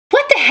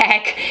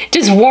heck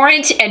does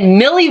Warrant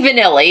and Milli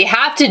Vanilli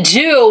have to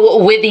do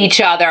with each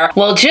other?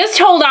 Well, just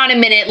hold on a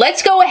minute.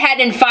 Let's go ahead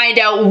and find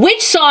out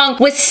which song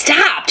was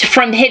stopped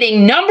from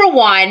hitting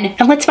 #1,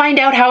 and let's find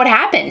out how it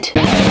happened.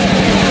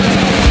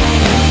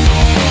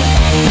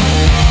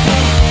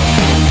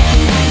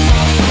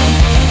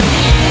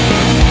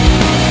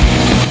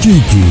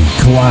 Kiki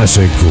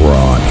Classic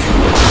Rock.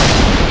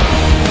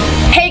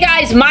 Hey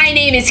guys, my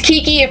name is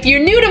Kiki. If you're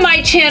new to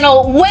my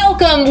channel,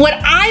 welcome. What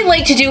I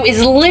like to do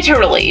is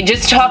literally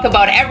just talk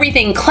about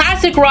everything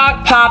classic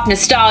rock, pop,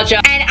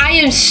 nostalgia, and I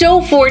am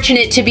so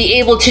fortunate to be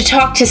able to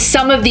talk to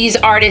some of these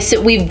artists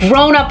that we've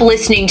grown up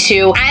listening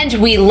to and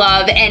we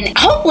love, and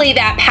hopefully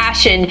that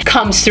passion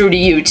comes through to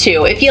you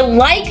too. If you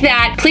like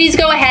that, please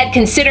go ahead,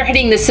 consider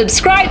hitting the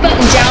subscribe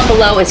button down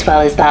below, as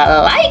well as the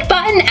like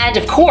button, and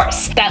of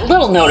course, that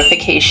little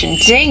notification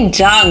ding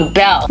dong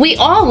bell. We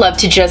all love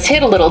to just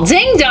hit a little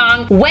ding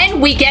dong when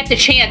we get the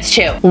chance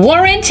to.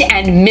 Warrant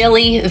and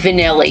Milli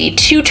Vanilli,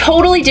 two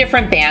totally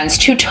different bands,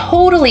 two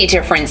totally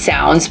different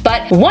sounds,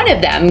 but one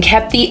of them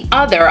kept the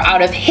other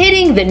out of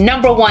hitting the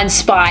 #1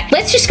 spot.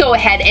 Let's just go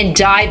ahead and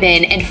dive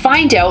in and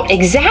find out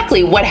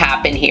exactly what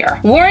happened here.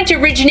 Warrant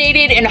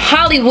originated in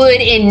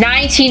Hollywood in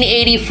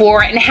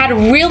 1984 and had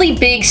really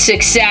big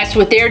success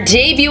with their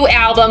debut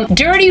album,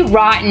 Dirty,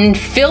 Rotten,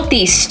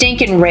 Filthy,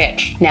 Stinkin'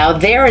 Rich. Now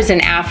there is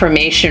an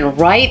affirmation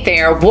right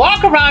there.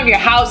 Walk around your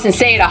house and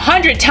say it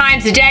 100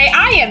 times a day.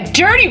 I am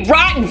dirty,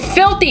 rotten,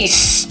 filthy,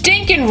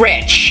 stinking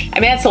rich. I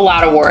mean, that's a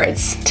lot of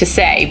words to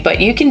say, but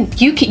you can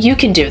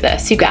do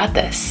this. You got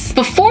this.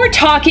 Before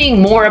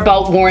talking more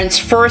about Warrant's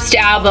first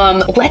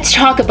album, let's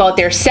talk about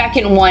their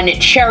second one,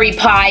 Cherry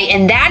Pie,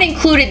 and that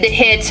included the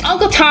hits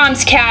Uncle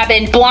Tom's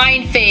Cabin,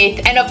 Blind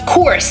Faith, and of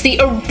course, the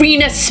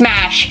arena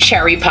smash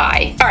Cherry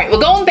Pie. All right, we're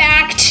going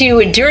back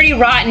to Dirty,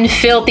 Rotten,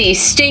 Filthy,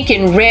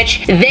 Stinkin'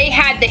 Rich. They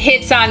had the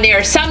hits on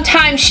there,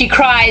 Sometimes She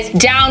Cries,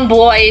 Down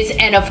Boys,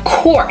 and of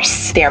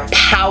course, their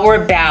power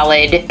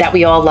ballad that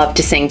we all love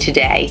to sing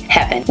today,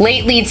 Heaven.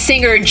 Late lead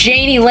singer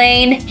Jani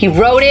Lane, he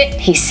wrote it,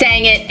 he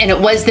sang it, and it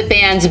was the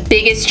band's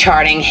biggest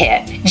charting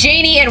hit.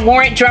 Jani and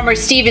Warrant drummer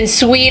Stephen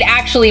Sweet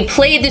actually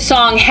played the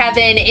song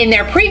Heaven in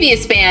their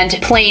previous band,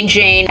 Plain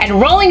Jane,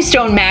 and Rolling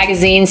Stone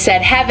magazine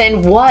said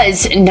Heaven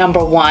was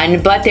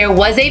 #1, but there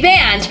was a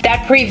band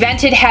that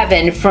prevented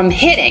Heaven from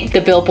hitting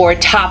the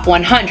Billboard Top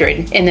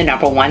 100 in the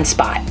 #1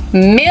 spot.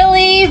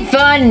 Milli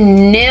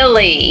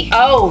Vanilli.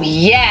 Oh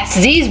yes,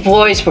 these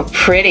boys were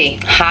pretty,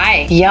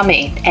 high,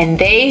 yummy, and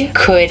they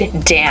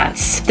could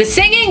dance. The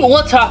singing,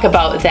 we'll talk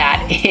about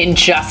that in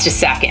just a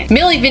second.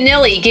 Milli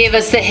Vanilli gave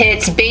us the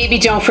hits Baby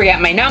Don't Forget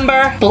My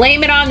Number,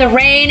 Blame It on the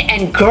Rain,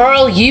 and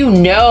Girl You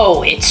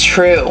Know It's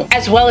True,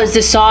 as well as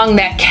the song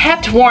that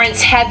kept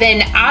Warrant's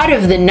Heaven out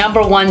of the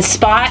 #1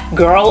 spot,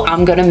 Girl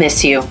I'm Gonna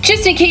Miss You.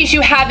 Just in case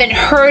you haven't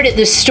heard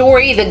the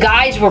story, the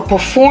guys were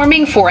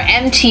performing for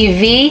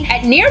MTV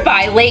at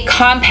nearby lake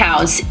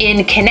compounds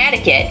in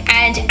Connecticut,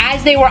 and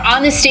as they were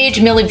on the stage,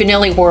 Milli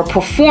Vanilli were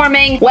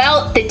performing,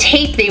 well, the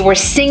tape they were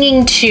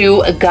singing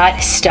to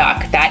got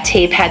stuck. That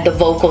tape had the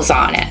vocals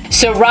on it.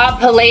 So Rob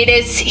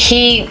Pilatus,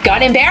 he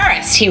got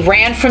embarrassed. He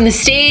ran from the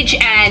stage,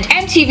 and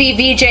MTV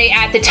VJ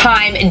at the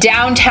time,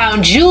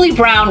 Downtown Julie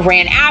Brown,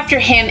 ran after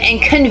him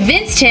and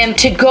convinced him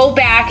to go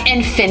back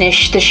and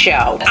finish the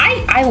show.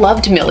 I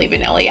loved Milli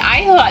Vanilli.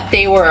 I thought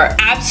they were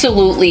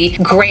absolutely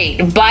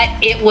great, but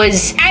it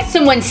was, as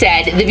someone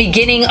said, the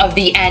beginning of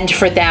the end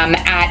for them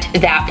at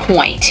that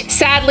point.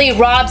 Sadly,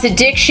 Rob's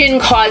addiction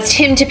caused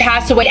him to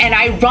pass away, and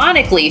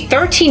ironically,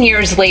 13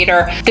 years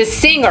later, the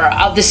singer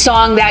of the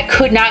song that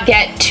could not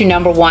get to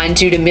 #1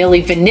 due to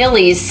Milli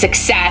Vanilli's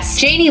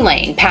success, Jani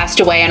Lane, passed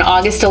away on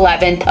August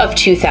 11th of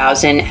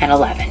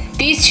 2011.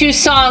 These two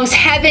songs,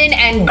 Heaven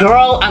and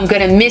Girl I'm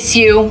Gonna Miss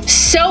You,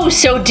 so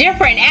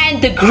different, and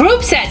the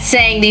groups that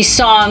sang these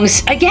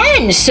songs,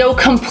 again, so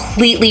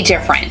completely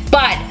different.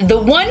 But the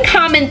one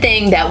common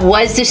thing that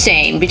was the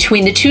same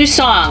between the two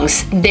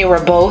songs, they were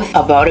both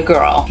about a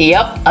girl.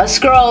 Yep, us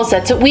girls,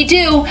 that's what we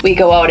do. We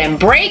go out and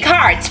break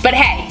hearts, but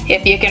hey,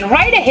 if you can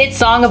write a hit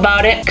song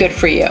about it, good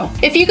for you.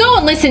 If you go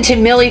and listen to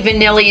Milli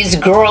Vanilli's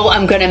Girl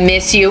I'm Gonna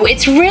Miss You,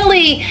 it's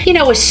really, you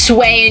know, a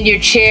sway in your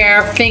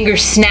chair, finger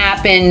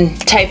snapping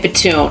type of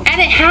tune, and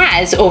it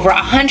has over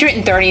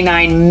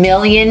 139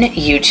 million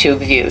YouTube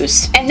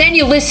views. And then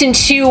you listen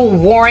to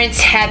Warrant's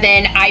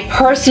Heaven. I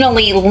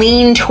personally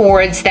lean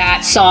towards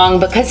that song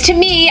because to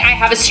me, I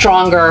have a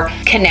stronger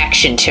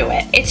connection to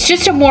it. It's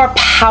just a more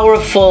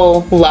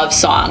powerful love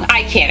song.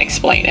 I can't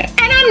explain it.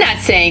 And I'm not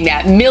saying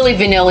that Milli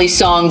Vanilli's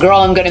song Girl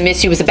I'm Gonna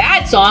Miss You is a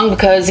bad song,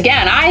 because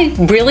again, I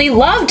really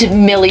loved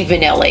Milli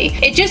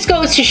Vanilli. It just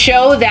goes to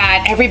show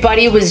that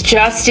everybody was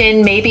just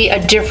in maybe a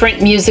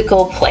different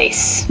musical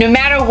place. No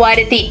matter what?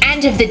 At the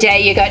end of the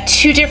day, you got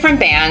two different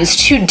bands,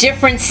 two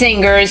different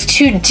singers,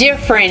 two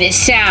different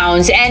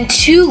sounds, and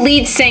two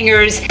lead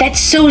singers that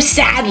so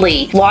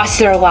sadly lost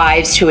their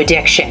lives to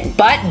addiction.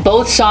 But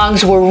both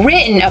songs were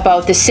written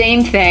about the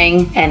same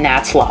thing, and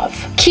that's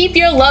love. Keep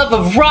your love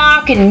of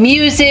rock and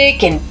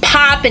music and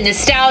pop and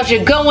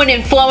nostalgia going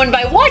and flowing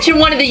by watching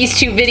one of these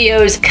two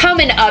videos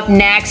coming up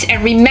next.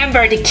 And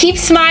remember to keep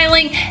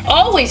smiling.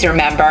 Always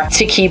remember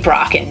to keep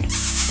rocking.